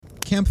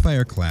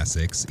Campfire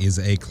Classics is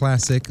a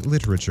classic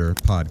literature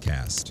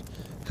podcast.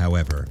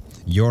 However,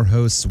 your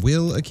hosts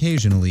will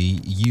occasionally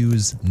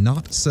use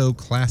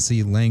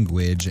not-so-classy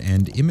language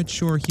and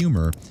immature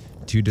humor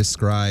to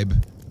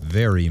describe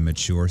very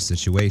mature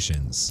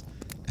situations.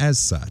 As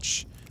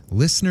such,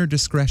 listener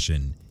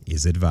discretion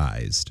is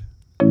advised.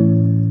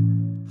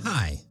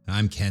 Hi,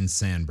 I'm Ken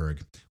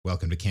Sandberg.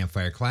 Welcome to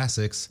Campfire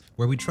Classics,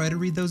 where we try to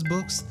read those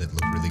books that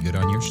look really good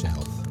on your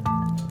shelf.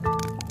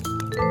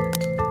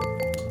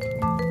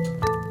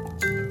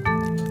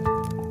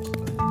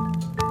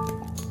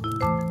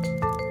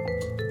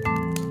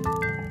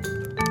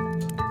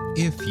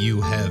 If you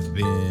have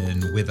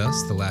been with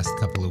us the last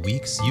couple of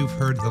weeks, you've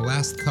heard the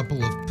last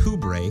couple of poo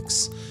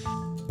breaks.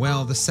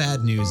 Well, the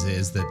sad news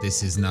is that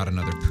this is not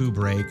another poo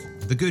break.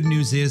 The good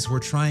news is we're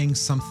trying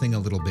something a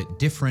little bit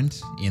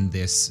different in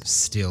this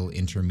still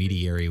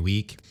intermediary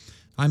week.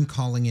 I'm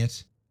calling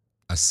it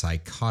a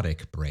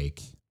psychotic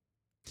break.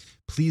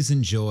 Please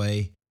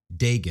enjoy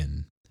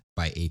Dagon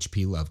by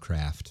H.P.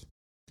 Lovecraft.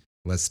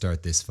 Let's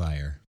start this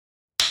fire.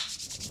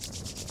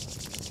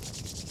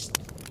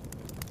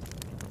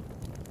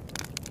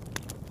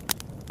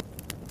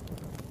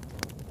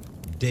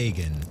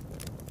 Dagon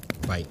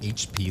by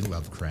H.P.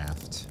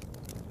 Lovecraft.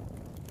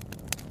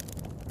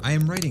 I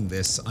am writing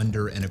this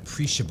under an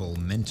appreciable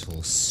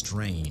mental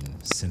strain,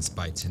 since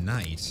by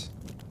tonight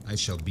I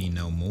shall be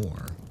no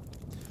more.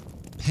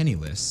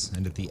 Penniless,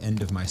 and at the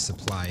end of my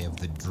supply of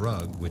the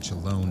drug which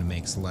alone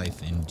makes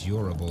life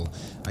endurable,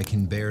 I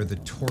can bear the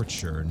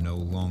torture no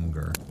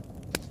longer,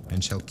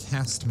 and shall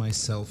cast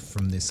myself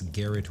from this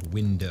garret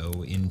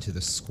window into the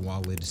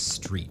squalid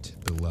street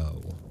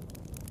below.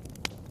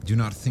 Do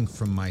not think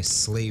from my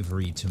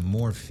slavery to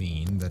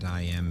morphine that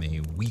I am a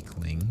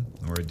weakling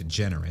or a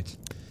degenerate.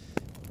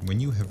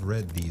 When you have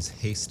read these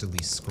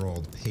hastily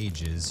scrawled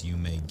pages, you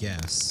may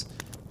guess,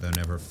 though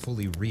never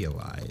fully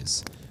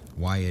realize,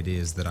 why it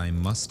is that I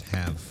must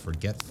have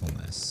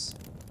forgetfulness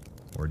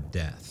or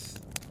death.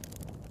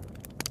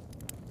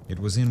 It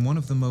was in one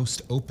of the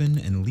most open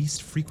and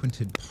least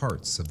frequented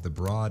parts of the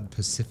broad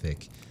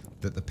Pacific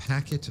that the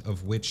packet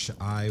of which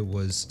I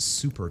was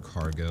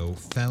supercargo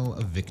fell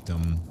a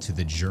victim to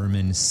the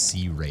German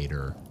sea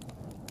raider.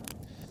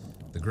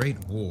 The Great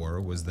War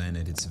was then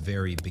at its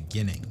very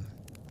beginning,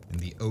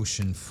 and the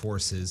ocean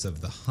forces of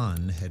the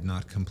Hun had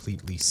not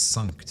completely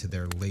sunk to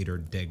their later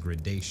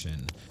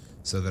degradation,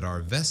 so that our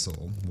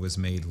vessel was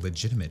made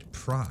legitimate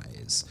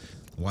prize,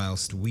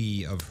 whilst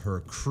we of her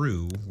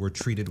crew were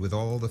treated with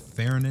all the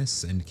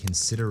fairness and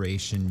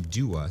consideration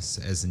due us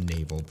as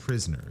naval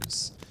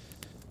prisoners.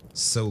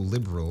 So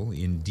liberal,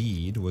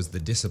 indeed, was the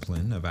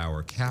discipline of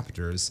our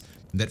captors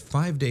that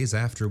 5 days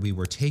after we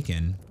were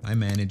taken, I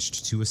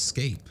managed to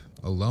escape,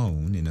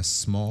 alone in a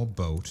small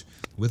boat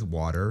with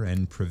water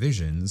and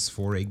provisions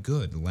for a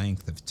good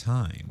length of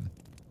time.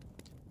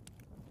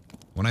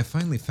 When I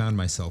finally found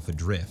myself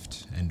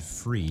adrift and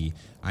free,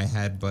 I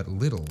had but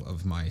little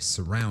of my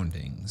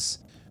surroundings.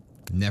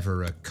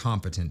 Never a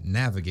competent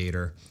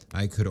navigator,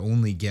 I could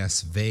only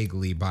guess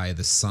vaguely by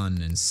the sun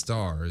and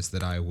stars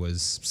that I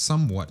was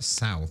somewhat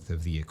south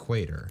of the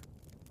equator.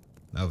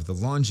 Of the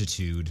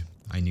longitude,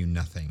 I knew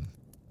nothing,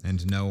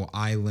 and no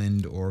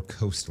island or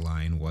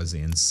coastline was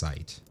in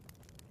sight.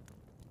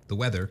 The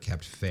weather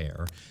kept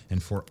fair,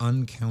 and for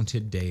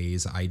uncounted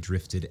days I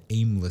drifted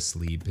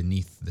aimlessly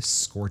beneath the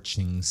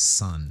scorching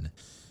sun,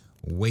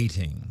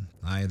 waiting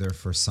either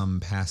for some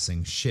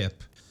passing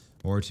ship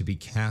or to be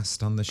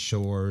cast on the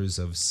shores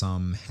of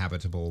some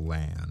habitable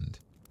land.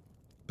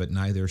 But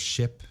neither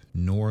ship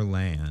nor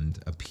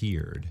land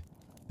appeared,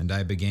 and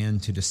I began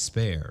to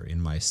despair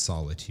in my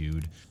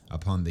solitude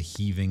upon the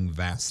heaving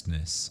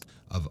vastness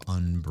of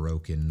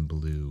unbroken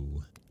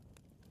blue.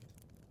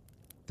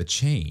 The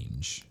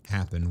change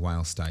happened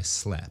whilst I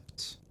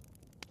slept.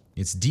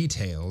 Its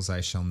details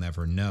I shall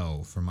never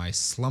know, for my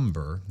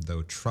slumber,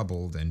 though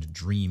troubled and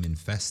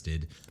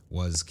dream-infested,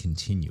 was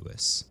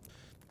continuous.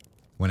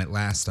 When at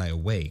last I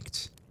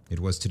awaked, it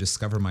was to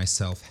discover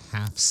myself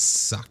half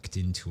sucked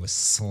into a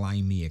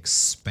slimy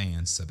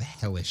expanse of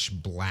hellish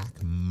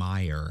black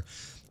mire,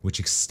 which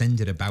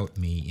extended about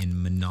me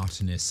in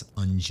monotonous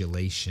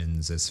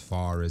undulations as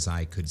far as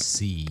I could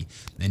see,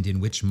 and in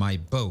which my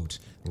boat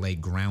lay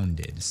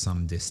grounded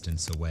some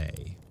distance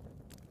away.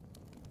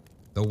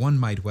 Though one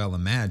might well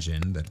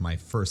imagine that my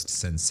first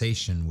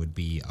sensation would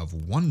be of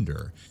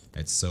wonder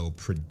at so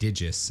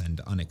prodigious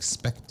and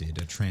unexpected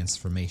a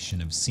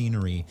transformation of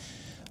scenery,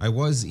 I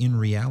was in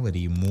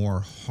reality more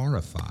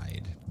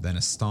horrified than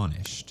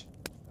astonished.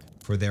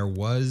 For there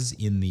was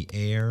in the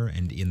air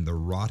and in the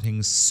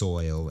rotting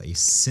soil a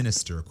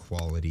sinister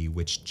quality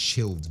which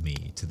chilled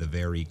me to the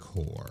very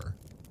core.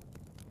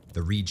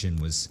 The region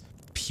was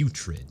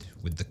putrid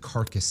with the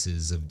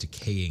carcasses of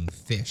decaying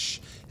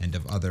fish and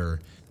of other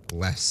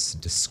less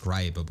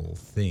describable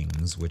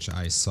things which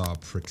I saw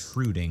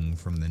protruding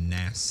from the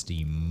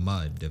nasty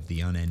mud of the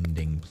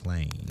unending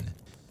plain.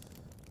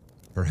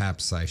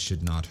 Perhaps I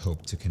should not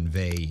hope to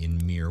convey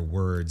in mere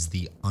words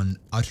the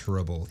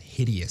unutterable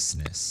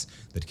hideousness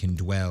that can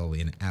dwell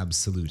in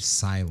absolute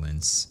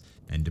silence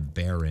and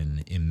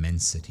barren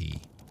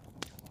immensity.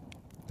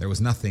 There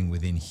was nothing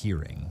within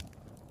hearing,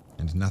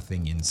 and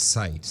nothing in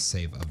sight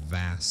save a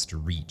vast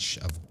reach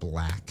of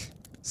black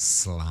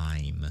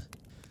slime.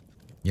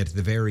 Yet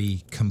the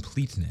very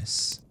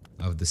completeness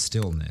of the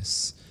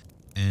stillness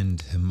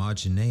and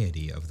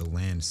homogeneity of the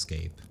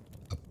landscape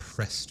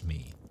oppressed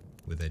me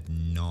with a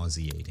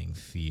nauseating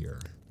fear.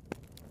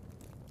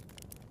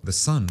 The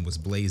sun was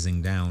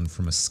blazing down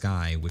from a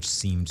sky which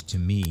seemed to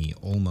me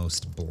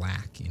almost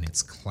black in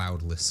its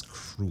cloudless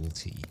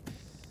cruelty,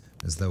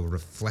 as though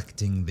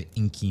reflecting the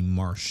inky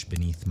marsh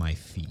beneath my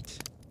feet.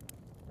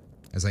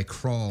 As I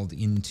crawled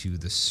into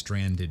the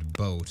stranded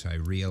boat, I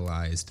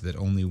realized that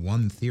only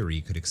one theory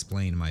could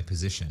explain my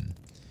position.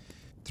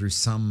 Through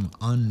some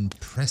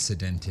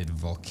unprecedented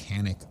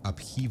volcanic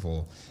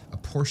upheaval, a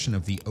portion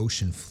of the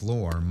ocean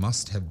floor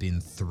must have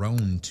been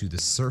thrown to the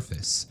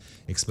surface,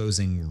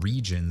 exposing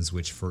regions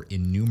which for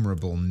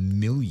innumerable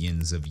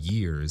millions of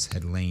years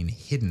had lain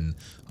hidden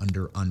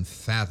under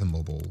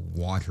unfathomable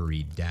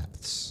watery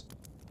depths.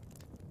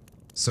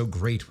 So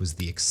great was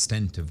the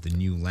extent of the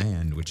new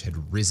land which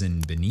had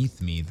risen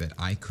beneath me that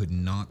I could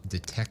not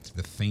detect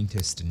the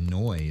faintest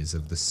noise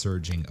of the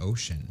surging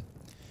ocean,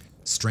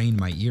 strain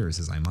my ears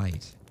as I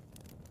might.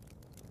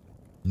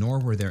 Nor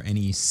were there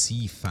any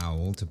sea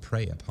fowl to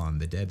prey upon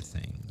the dead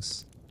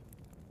things.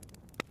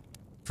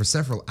 For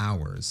several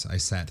hours I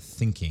sat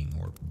thinking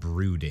or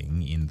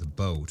brooding in the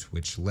boat,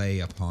 which lay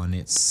upon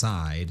its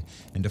side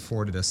and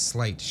afforded a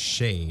slight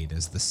shade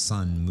as the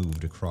sun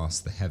moved across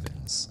the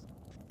heavens.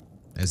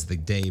 As the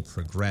day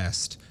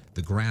progressed,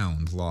 the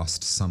ground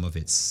lost some of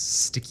its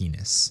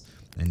stickiness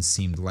and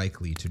seemed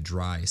likely to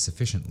dry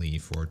sufficiently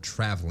for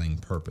traveling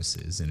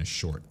purposes in a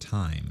short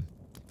time.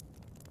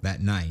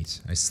 That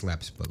night I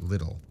slept but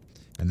little,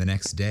 and the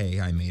next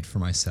day I made for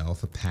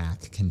myself a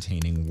pack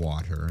containing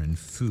water and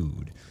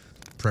food,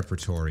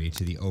 preparatory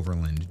to the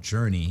overland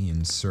journey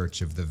in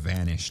search of the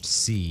vanished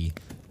sea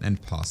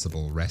and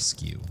possible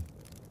rescue.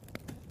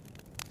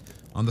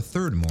 On the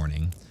third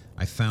morning,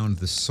 I found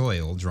the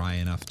soil dry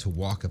enough to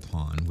walk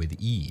upon with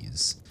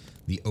ease.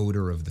 The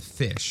odor of the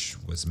fish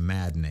was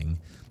maddening,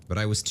 but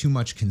I was too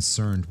much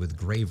concerned with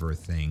graver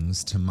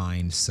things to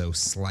mind so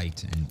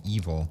slight an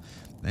evil,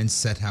 and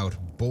set out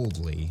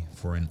boldly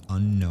for an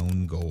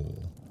unknown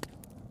goal.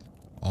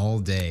 All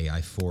day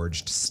I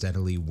forged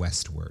steadily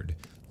westward,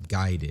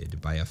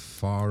 guided by a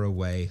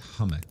faraway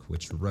hummock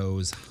which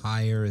rose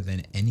higher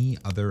than any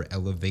other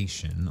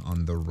elevation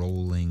on the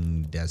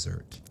rolling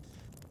desert.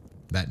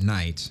 That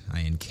night I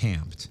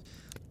encamped,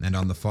 and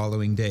on the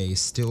following day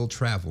still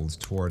traveled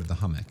toward the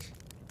hummock,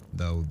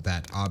 though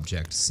that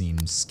object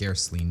seemed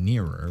scarcely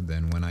nearer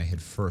than when I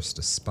had first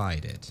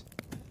espied it.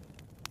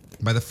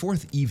 By the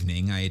fourth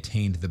evening I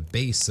attained the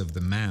base of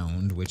the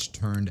mound, which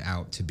turned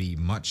out to be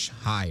much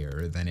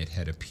higher than it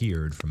had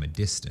appeared from a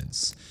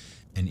distance,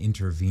 an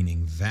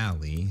intervening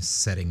valley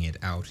setting it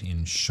out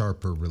in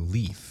sharper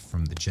relief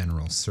from the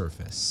general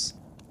surface.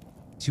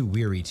 Too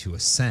weary to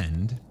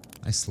ascend,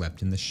 I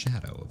slept in the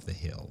shadow of the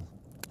hill.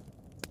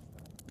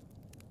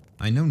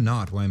 I know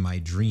not why my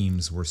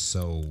dreams were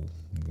so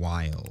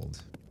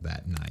wild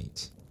that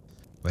night,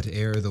 but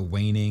ere the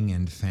waning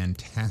and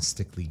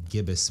fantastically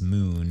gibbous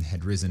moon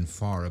had risen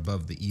far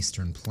above the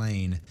eastern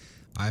plain,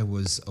 I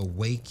was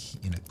awake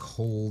in a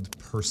cold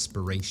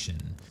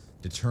perspiration,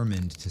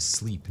 determined to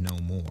sleep no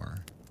more.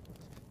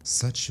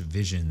 Such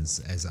visions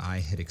as I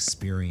had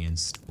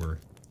experienced were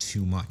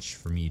too much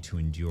for me to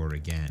endure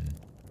again.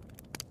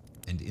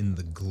 And in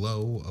the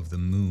glow of the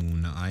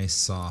moon I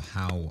saw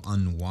how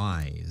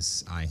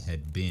unwise I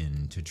had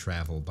been to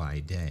travel by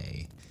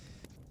day.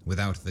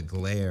 Without the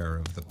glare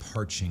of the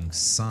parching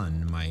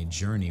sun, my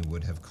journey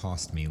would have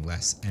cost me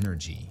less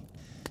energy.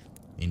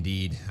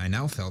 Indeed, I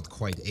now felt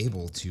quite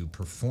able to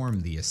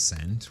perform the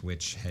ascent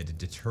which had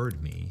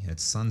deterred me at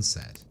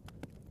sunset.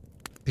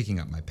 Picking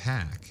up my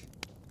pack,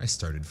 I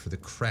started for the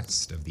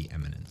crest of the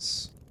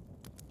eminence.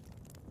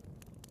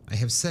 I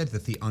have said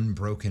that the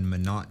unbroken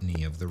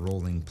monotony of the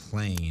rolling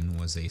plain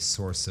was a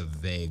source of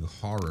vague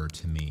horror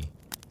to me,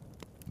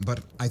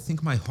 but I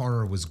think my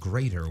horror was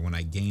greater when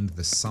I gained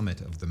the summit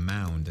of the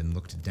mound and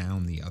looked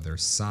down the other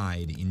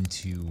side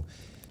into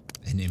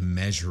an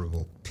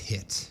immeasurable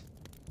pit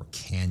or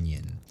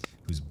canyon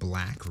whose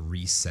black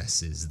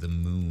recesses the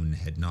moon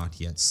had not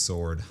yet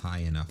soared high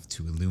enough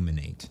to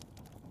illuminate.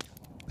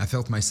 I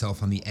felt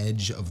myself on the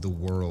edge of the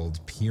world,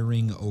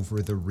 peering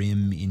over the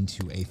rim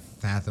into a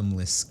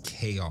fathomless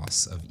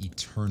chaos of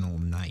eternal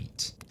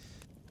night.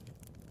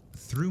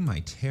 Through my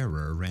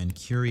terror ran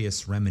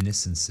curious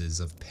reminiscences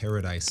of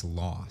Paradise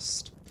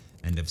Lost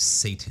and of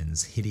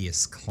Satan's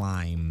hideous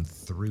climb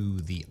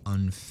through the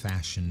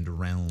unfashioned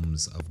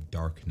realms of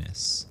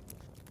darkness.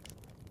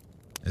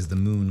 As the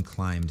moon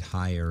climbed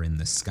higher in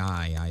the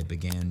sky, I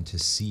began to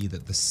see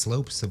that the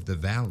slopes of the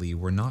valley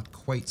were not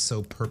quite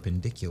so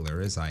perpendicular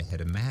as I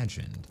had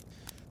imagined.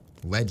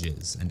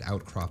 Ledges and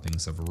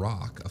outcroppings of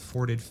rock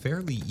afforded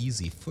fairly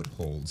easy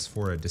footholds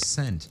for a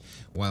descent,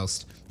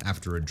 whilst,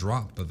 after a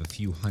drop of a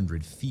few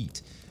hundred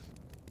feet,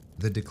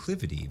 the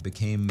declivity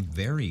became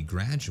very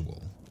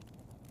gradual,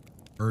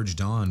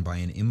 Urged on by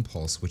an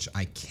impulse which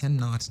I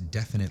cannot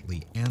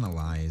definitely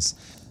analyze,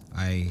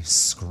 I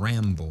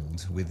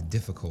scrambled with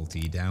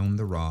difficulty down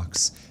the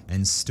rocks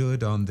and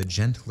stood on the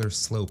gentler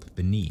slope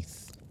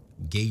beneath,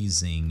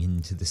 gazing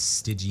into the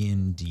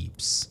Stygian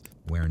deeps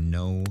where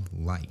no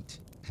light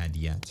had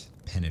yet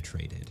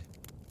penetrated.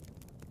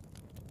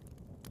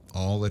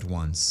 All at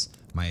once,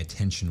 my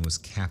attention was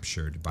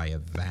captured by a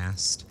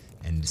vast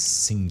and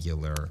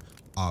singular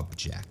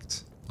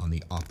object on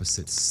the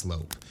opposite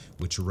slope,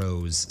 which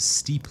rose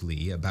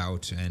steeply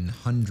about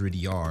 100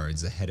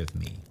 yards ahead of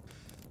me.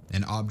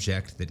 An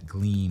object that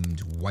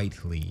gleamed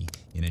whitely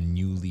in a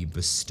newly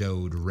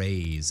bestowed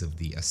rays of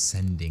the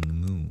ascending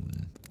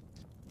moon.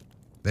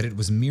 That it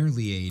was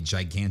merely a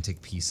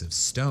gigantic piece of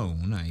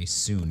stone, I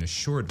soon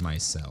assured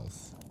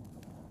myself.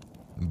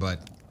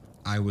 But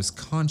I was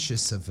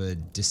conscious of a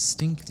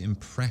distinct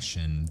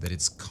impression that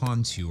its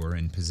contour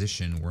and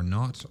position were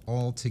not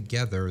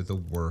altogether the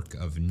work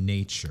of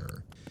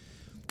nature.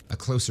 A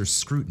closer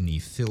scrutiny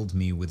filled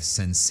me with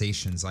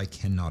sensations I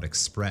cannot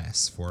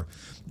express, for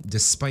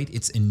despite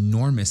its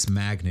enormous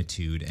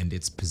magnitude and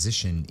its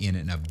position in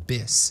an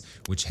abyss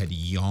which had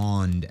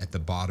yawned at the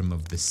bottom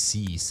of the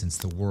sea since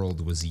the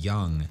world was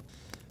young,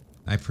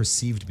 I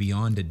perceived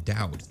beyond a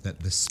doubt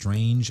that the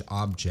strange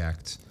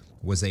object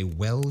was a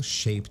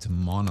well-shaped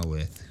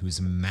monolith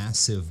whose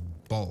massive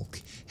bulk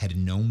had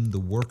known the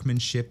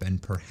workmanship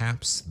and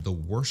perhaps the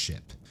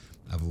worship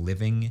of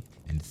living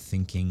and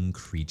thinking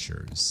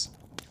creatures.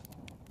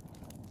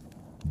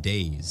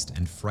 Dazed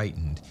and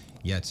frightened,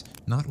 yet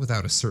not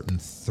without a certain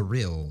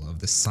thrill of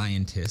the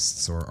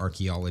scientist's or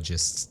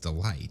archaeologist's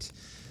delight,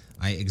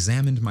 I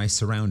examined my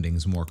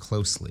surroundings more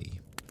closely.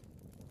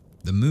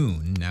 The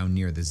moon, now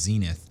near the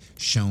zenith,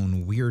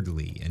 shone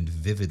weirdly and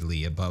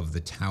vividly above the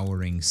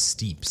towering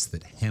steeps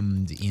that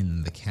hemmed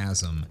in the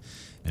chasm,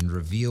 and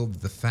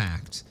revealed the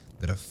fact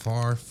that a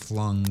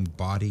far-flung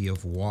body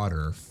of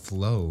water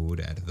flowed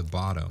at the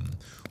bottom,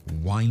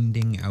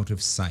 winding out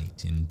of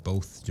sight in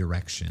both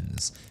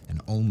directions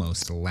and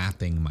almost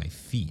lapping my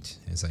feet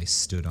as I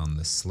stood on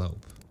the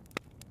slope.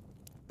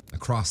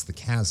 Across the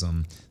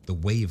chasm, the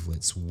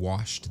wavelets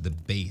washed the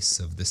base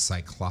of the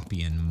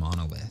Cyclopean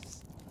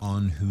monolith,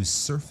 on whose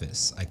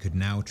surface I could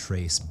now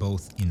trace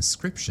both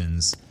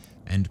inscriptions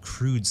and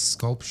crude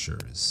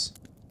sculptures.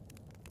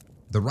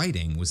 The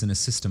writing was in a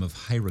system of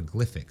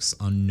hieroglyphics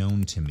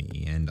unknown to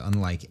me and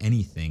unlike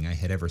anything I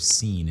had ever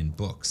seen in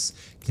books,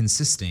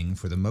 consisting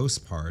for the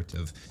most part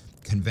of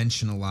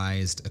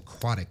conventionalized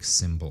aquatic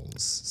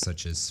symbols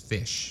such as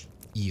fish,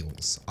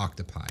 eels,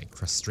 octopi,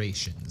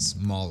 crustaceans,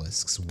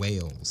 mollusks,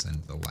 whales,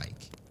 and the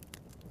like.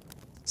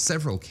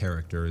 Several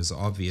characters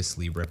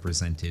obviously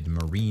represented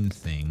marine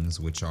things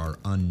which are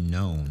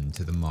unknown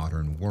to the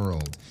modern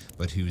world,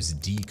 but whose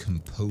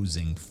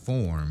decomposing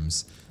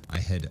forms I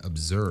had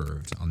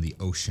observed on the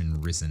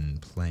ocean-risen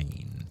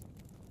plain.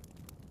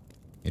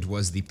 It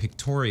was the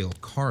pictorial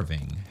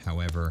carving,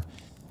 however,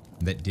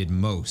 that did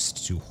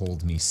most to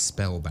hold me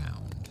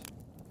spellbound.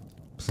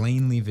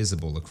 Plainly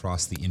visible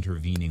across the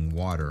intervening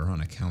water on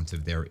account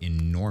of their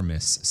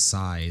enormous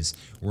size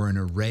were an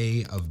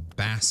array of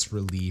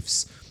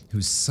bas-reliefs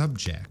whose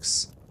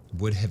subjects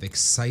would have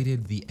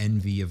excited the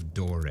envy of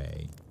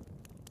Doré.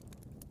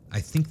 I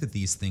think that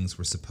these things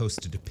were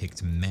supposed to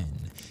depict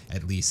men,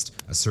 at least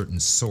a certain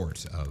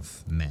sort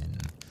of men,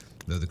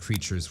 though the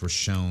creatures were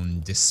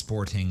shown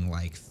disporting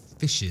like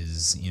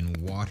fishes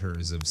in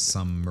waters of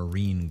some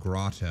marine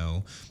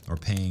grotto, or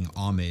paying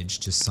homage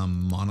to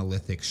some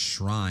monolithic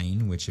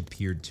shrine which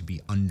appeared to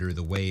be under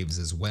the waves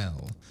as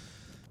well.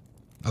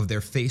 Of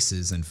their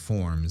faces and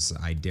forms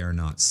I dare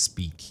not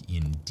speak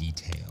in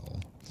detail,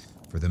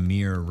 for the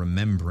mere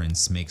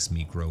remembrance makes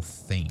me grow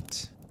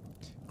faint,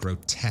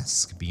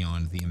 grotesque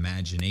beyond the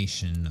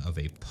imagination of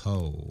a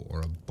Poe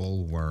or a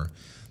Bulwer.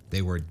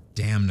 They were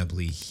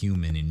damnably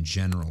human in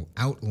general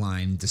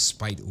outline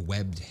despite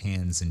webbed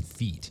hands and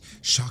feet,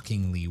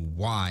 shockingly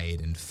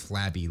wide and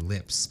flabby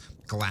lips,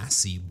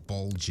 glassy,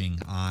 bulging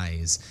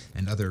eyes,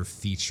 and other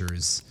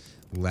features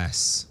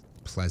less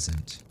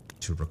pleasant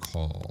to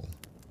recall.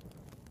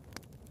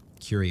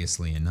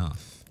 Curiously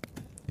enough,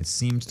 it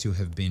seemed to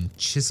have been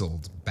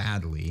chiseled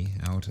badly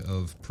out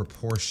of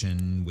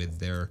proportion with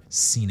their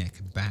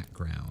scenic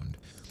background,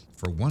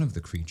 for one of the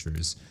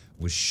creatures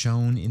was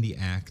shown in the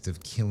act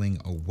of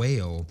killing a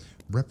whale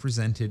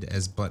represented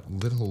as but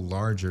little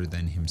larger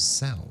than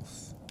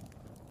himself.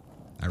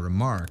 I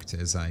remarked,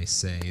 as I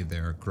say,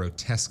 their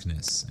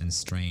grotesqueness and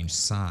strange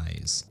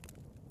size,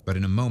 but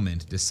in a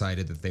moment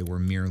decided that they were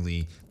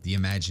merely the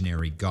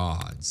imaginary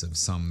gods of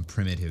some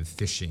primitive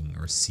fishing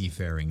or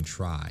seafaring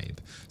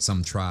tribe,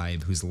 some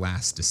tribe whose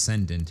last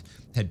descendant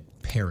had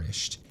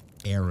perished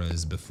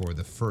eras before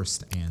the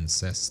first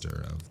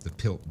ancestor of the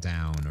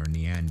Piltdown or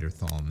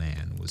Neanderthal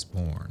man was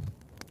born.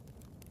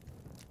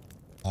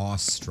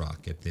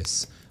 Awestruck at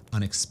this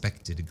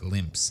unexpected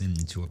glimpse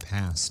into a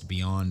past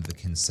beyond the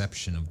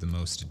conception of the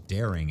most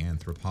daring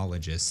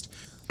anthropologist,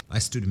 I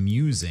stood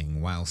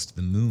musing whilst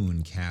the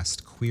moon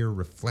cast queer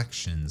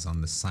reflections on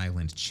the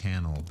silent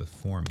channel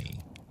before me.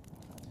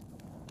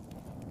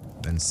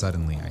 Then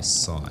suddenly I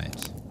saw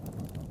it.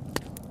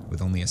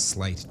 With only a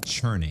slight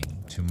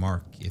churning to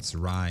mark its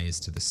rise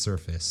to the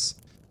surface,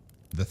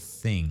 the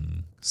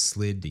thing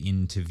slid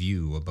into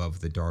view above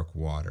the dark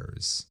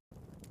waters.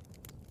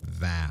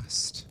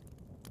 Vast,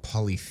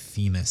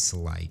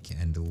 Polyphemus-like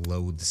and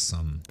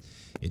loathsome,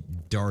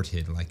 it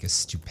darted like a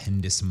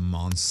stupendous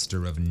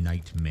monster of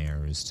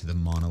nightmares to the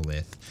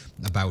monolith,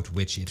 about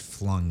which it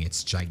flung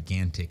its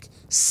gigantic,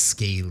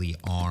 scaly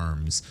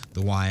arms,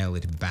 the while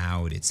it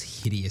bowed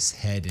its hideous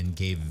head and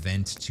gave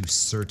vent to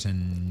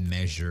certain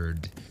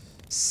measured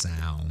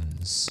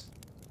sounds.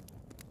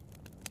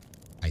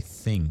 I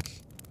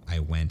think I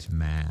went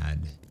mad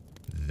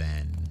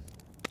then.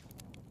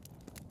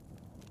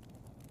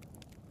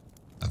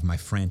 Of my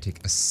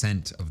frantic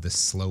ascent of the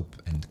slope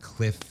and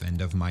cliff,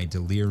 and of my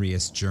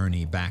delirious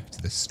journey back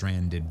to the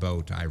stranded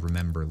boat, I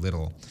remember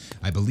little.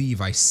 I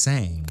believe I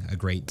sang a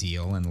great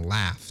deal and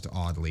laughed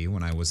oddly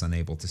when I was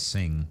unable to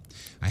sing.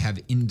 I have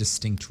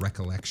indistinct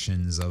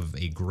recollections of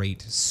a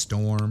great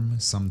storm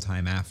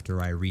sometime after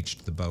I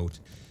reached the boat.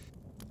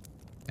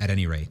 At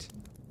any rate,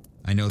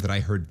 I know that I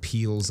heard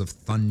peals of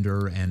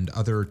thunder and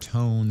other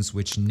tones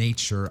which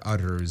nature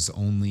utters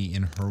only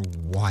in her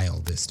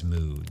wildest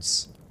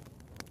moods.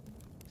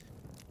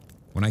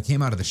 When I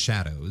came out of the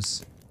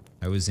shadows,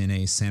 I was in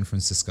a San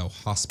Francisco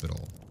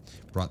hospital,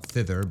 brought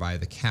thither by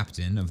the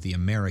captain of the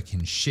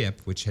American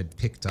ship which had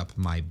picked up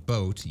my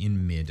boat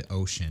in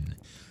mid-ocean.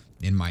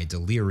 In my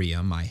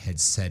delirium I had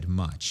said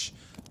much,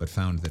 but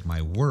found that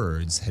my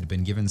words had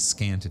been given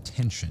scant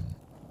attention.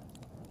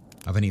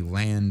 Of any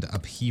land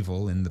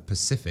upheaval in the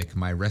Pacific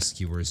my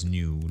rescuers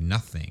knew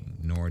nothing,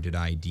 nor did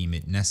I deem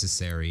it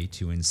necessary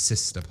to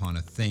insist upon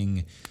a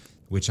thing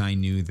which I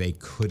knew they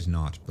could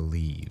not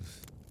believe.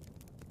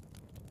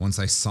 Once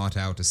I sought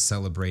out a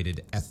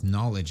celebrated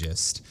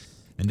ethnologist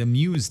and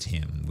amused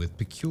him with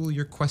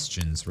peculiar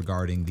questions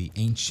regarding the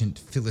ancient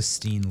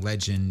Philistine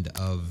legend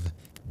of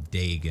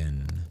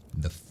Dagon,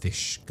 the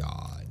fish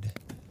god.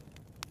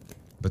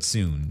 But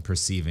soon,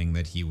 perceiving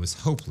that he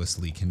was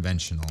hopelessly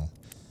conventional,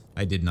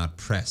 I did not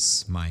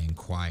press my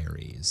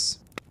inquiries.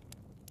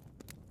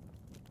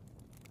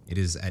 It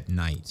is at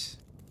night,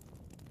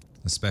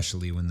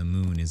 especially when the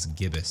moon is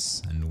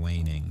gibbous and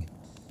waning,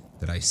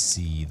 that I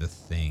see the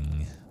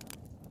thing.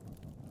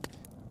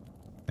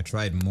 I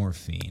tried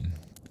morphine,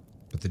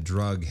 but the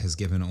drug has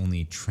given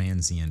only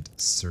transient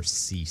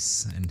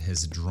surcease and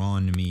has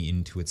drawn me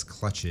into its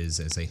clutches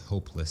as a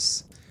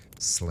hopeless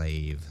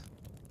slave.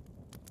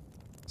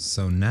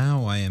 So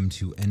now I am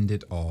to end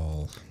it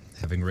all,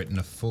 having written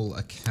a full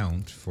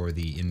account for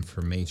the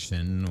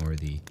information or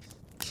the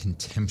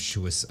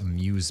contemptuous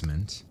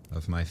amusement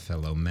of my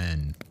fellow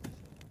men.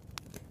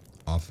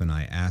 Often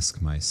I ask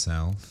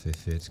myself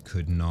if it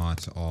could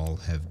not all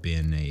have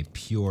been a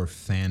pure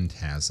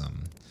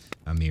phantasm,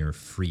 a mere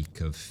freak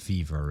of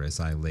fever as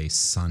I lay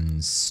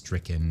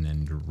sun-stricken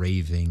and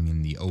raving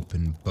in the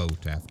open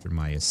boat after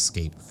my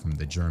escape from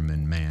the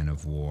German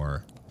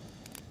man-of-war.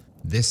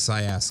 This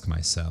I ask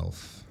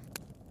myself,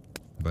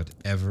 but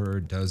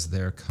ever does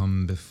there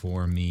come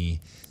before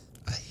me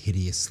a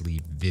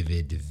hideously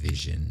vivid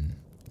vision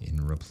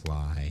in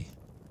reply.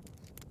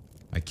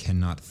 I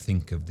cannot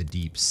think of the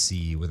deep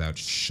sea without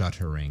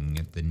shuddering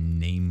at the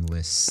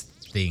nameless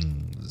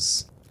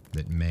things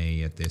that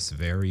may at this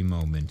very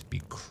moment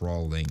be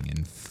crawling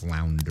and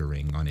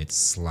floundering on its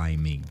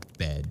slimy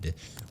bed,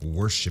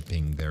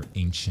 worshipping their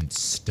ancient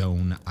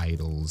stone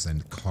idols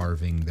and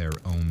carving their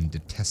own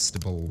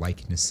detestable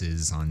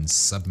likenesses on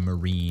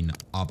submarine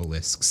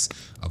obelisks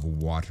of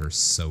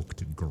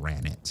water-soaked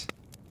granite.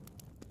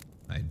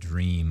 I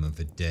dream of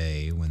a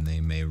day when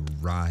they may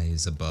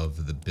rise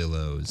above the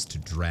billows to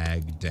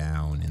drag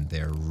down in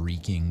their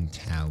reeking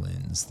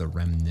talons the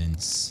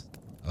remnants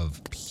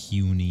of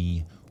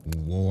puny,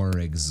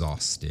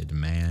 war-exhausted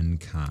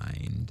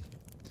mankind,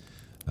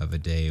 of a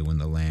day when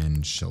the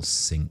land shall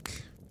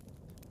sink,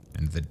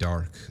 and the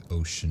dark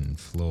ocean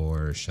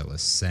floor shall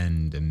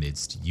ascend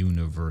amidst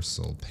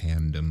universal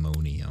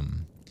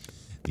pandemonium.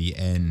 The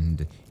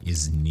end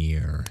is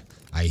near.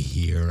 I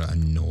hear a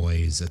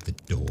noise at the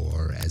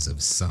door as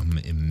of some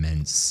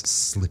immense,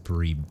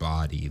 slippery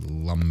body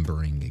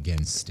lumbering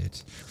against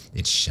it.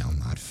 It shall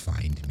not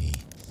find me.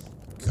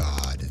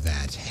 God,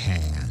 that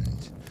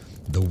hand.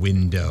 The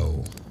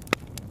window.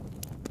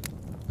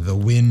 The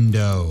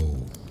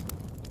window.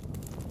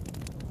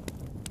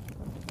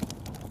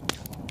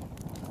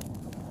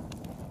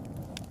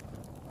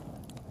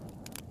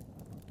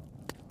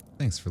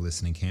 Thanks for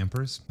listening,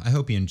 campers. I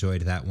hope you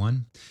enjoyed that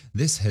one.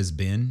 This has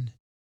been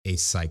a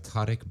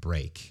Psychotic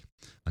Break.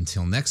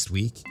 Until next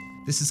week,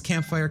 this is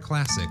Campfire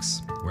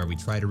Classics, where we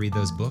try to read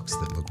those books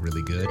that look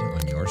really good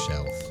on your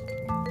shelf.